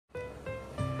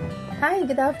Hi,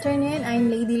 good afternoon. I'm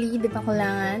Lady Lee de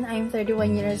Bakulangan. I'm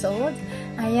 31 years old.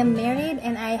 I am married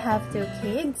and I have 2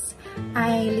 kids.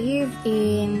 I live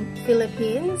in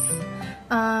Philippines.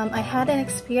 I had an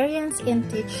experience in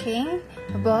teaching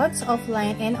both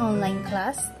offline and online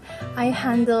class. I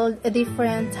handled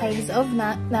different types of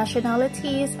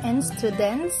nationalities and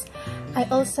students. I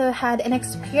also had an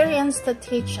experience to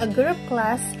teach a group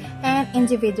class and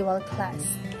individual class.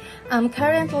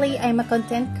 Currently, I'm a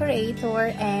content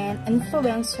creator and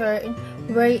influencer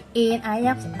wherein I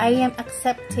am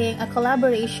accepting a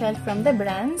collaboration from the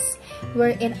brands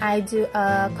wherein I do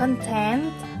a content,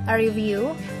 a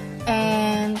review,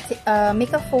 and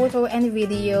make a photo and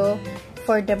video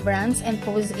for the brands and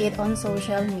post it on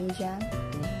social media.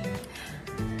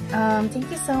 Thank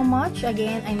you so much.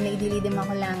 Again, I'm Lady Lee de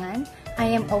Makulangan.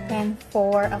 I am open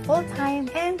for a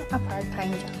full-time and a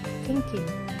part-time job. Thank you.